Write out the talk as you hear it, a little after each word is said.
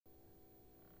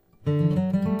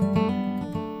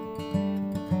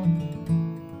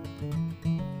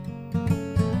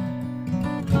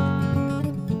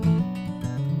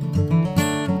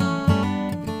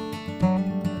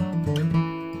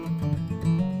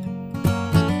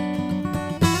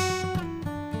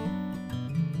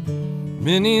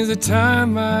Many's the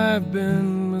time I've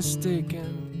been mistaken,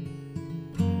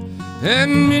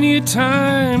 and many a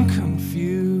time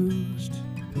confused.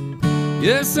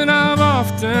 Yes, and I've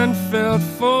often felt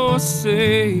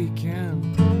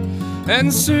forsaken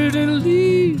and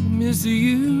certainly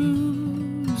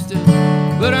misused.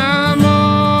 But I'm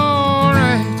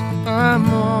alright, I'm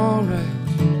alright.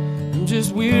 I'm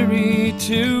just weary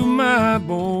to my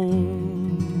bones.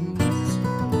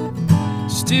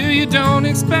 Still, you don't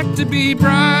expect to be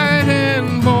bright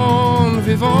and bon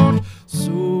vivant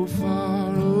so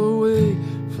far away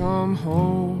from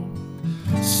home,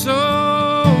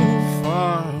 so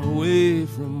far away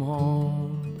from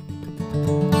home.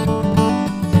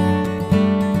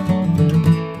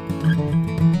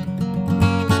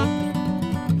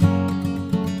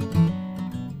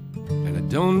 And I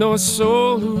don't know a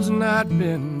soul who's not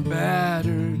been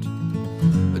battered.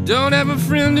 I don't have a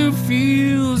friend who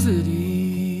feels at ease.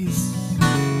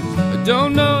 I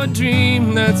don't know a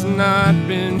dream that's not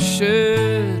been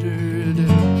shattered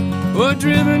or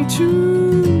driven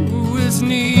to its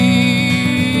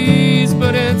knees.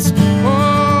 But it's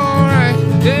alright,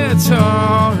 it's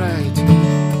alright.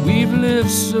 We've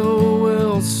lived so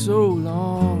well so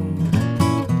long.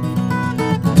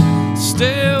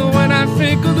 Still, when I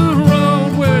think of the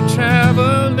road we're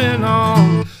traveling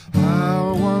on, I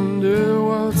wonder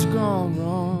what's gone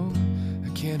wrong. I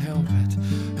can't help it,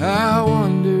 I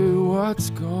wonder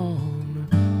what's gone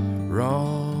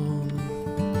wrong.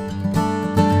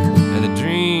 And I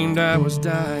dreamed I was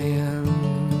dying.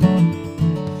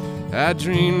 I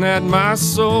dreamed that my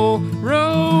soul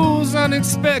rose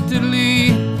unexpectedly,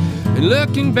 and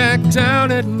looking back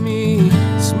down at me,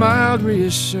 smiled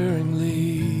reassuringly.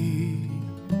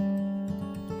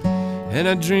 And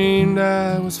I dreamed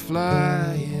I was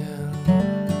flying,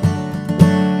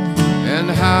 and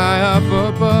high up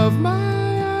above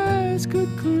my eyes could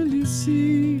clearly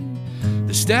see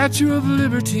the Statue of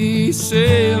Liberty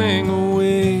sailing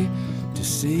away to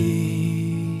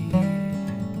sea.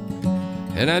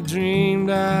 And I dreamed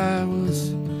I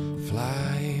was flying.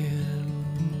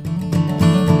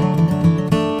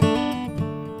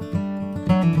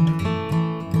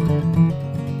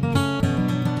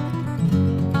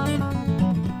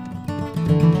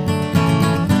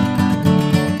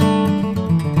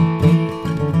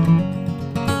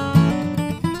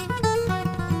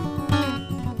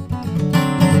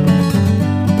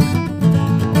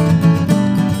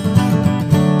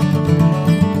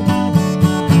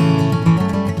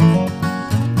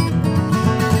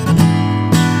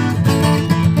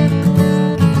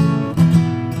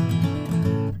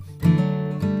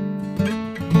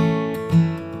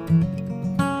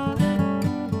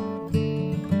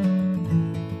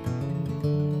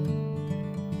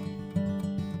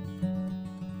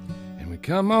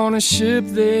 Come on a ship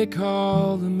they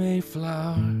call the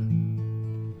Mayflower.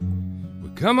 We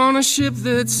come on a ship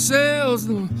that sails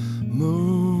the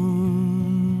moon.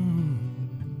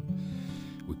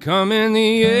 We come in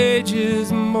the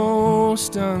age's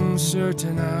most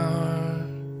uncertain hour,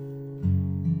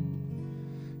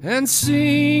 and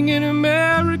sing an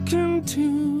American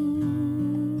tune.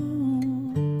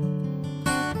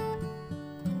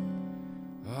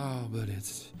 Oh, but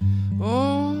it's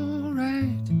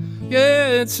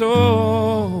yeah, it's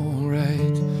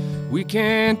alright. We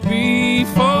can't be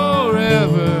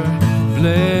forever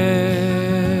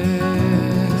blessed.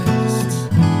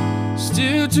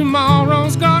 Still,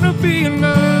 tomorrow's gonna be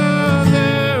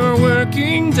another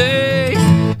working day,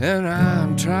 and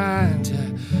I'm trying to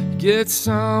get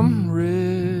some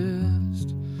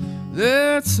rest.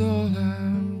 That's all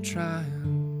I'm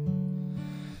trying,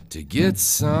 to get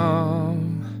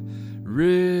some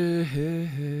rest.